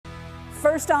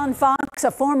First on Fox,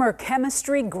 a former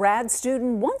chemistry grad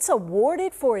student once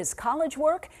awarded for his college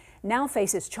work now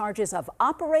faces charges of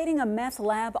operating a meth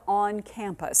lab on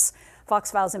campus. Fox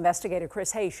Files investigator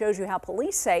Chris Hayes shows you how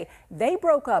police say they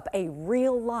broke up a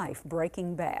real-life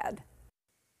Breaking Bad.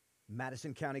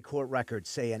 Madison County court records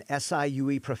say an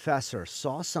SIUE professor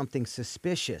saw something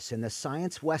suspicious in the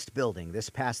Science West building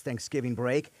this past Thanksgiving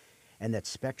break, and that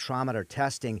spectrometer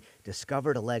testing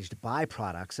discovered alleged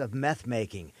byproducts of meth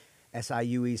making.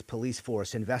 SIUE's police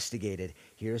force investigated.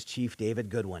 Here's Chief David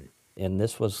Goodwin. And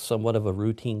this was somewhat of a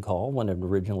routine call when it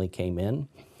originally came in,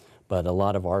 but a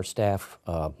lot of our staff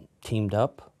teamed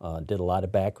up, did a lot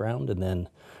of background, and then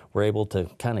were able to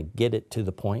kind of get it to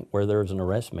the point where there was an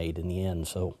arrest made in the end.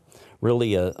 So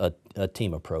really a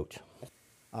team approach.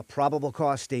 A probable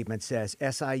cause statement says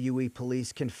SIUE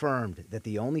police confirmed that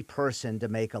the only person to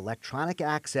make electronic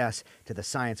access to the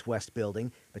Science West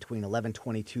building between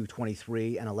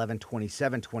 11/22/23 and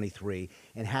 11/27/23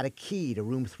 and had a key to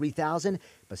room 3000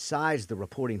 besides the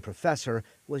reporting professor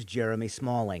was Jeremy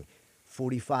Smalling.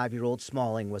 45-year-old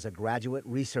Smalling was a graduate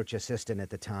research assistant at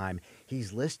the time.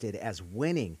 He's listed as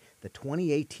winning the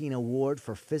 2018 award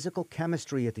for physical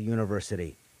chemistry at the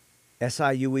university.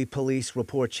 SIUE police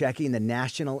report checking the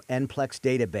National NPLEX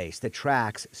database that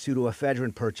tracks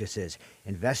pseudoephedrine purchases.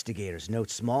 Investigators note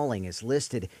Smalling is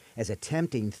listed as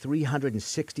attempting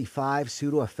 365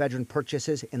 pseudoephedrine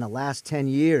purchases in the last 10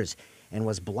 years and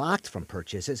was blocked from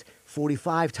purchases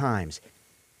 45 times.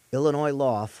 Illinois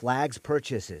law flags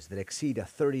purchases that exceed a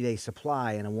 30-day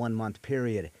supply in a one-month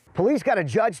period. Police got a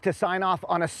judge to sign off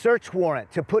on a search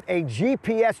warrant to put a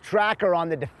GPS tracker on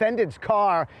the defendant's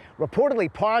car,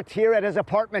 reportedly parked here at his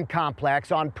apartment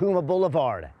complex on Puma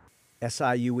Boulevard.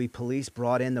 SIUE police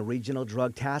brought in the Regional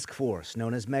Drug Task Force,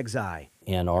 known as MEGSI.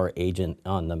 And our agent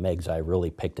on the MEGSI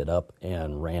really picked it up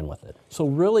and ran with it. So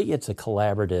really it's a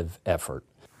collaborative effort.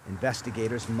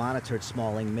 Investigators monitored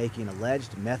Smalling making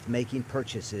alleged meth-making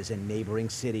purchases in neighboring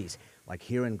cities, like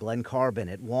here in Glen Carbon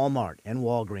at Walmart and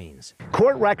Walgreens.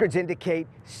 Court records indicate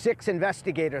 6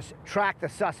 investigators tracked the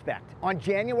suspect. On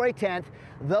January 10th,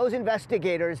 those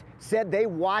investigators said they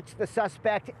watched the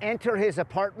suspect enter his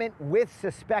apartment with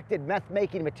suspected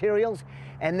meth-making materials,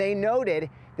 and they noted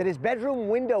that his bedroom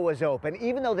window was open,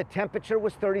 even though the temperature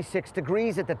was 36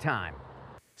 degrees at the time.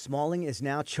 Smalling is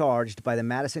now charged by the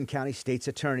Madison County State's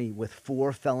Attorney with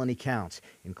 4 felony counts,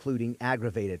 including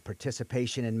aggravated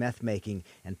participation in meth making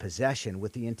and possession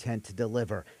with the intent to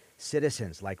deliver.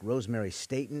 Citizens like Rosemary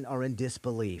Staten are in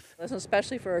disbelief.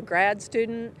 Especially for a grad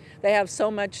student, they have so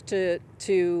much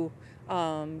so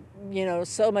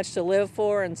much to live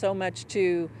for and so much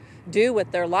to do with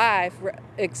their life,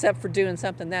 except for doing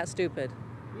something that stupid,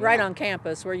 right on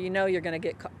campus where you know you're going to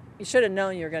get caught. You should have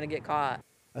known you were going to get caught.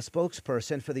 A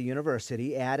spokesperson for the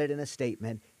university added in a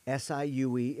statement,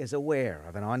 SIUE is aware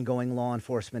of an ongoing law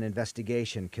enforcement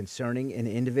investigation concerning an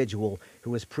individual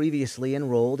who was previously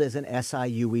enrolled as an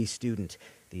SIUE student.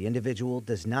 The individual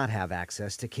does not have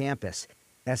access to campus.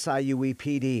 SIUE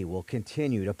PD will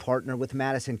continue to partner with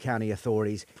Madison County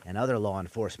authorities and other law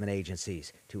enforcement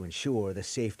agencies to ensure the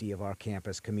safety of our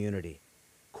campus community.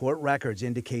 Court records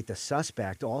indicate the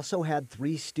suspect also had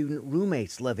 3 student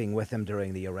roommates living with him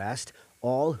during the arrest,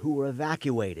 all who were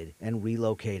evacuated and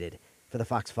relocated. For the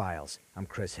Fox Files, I'm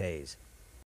Chris Hayes.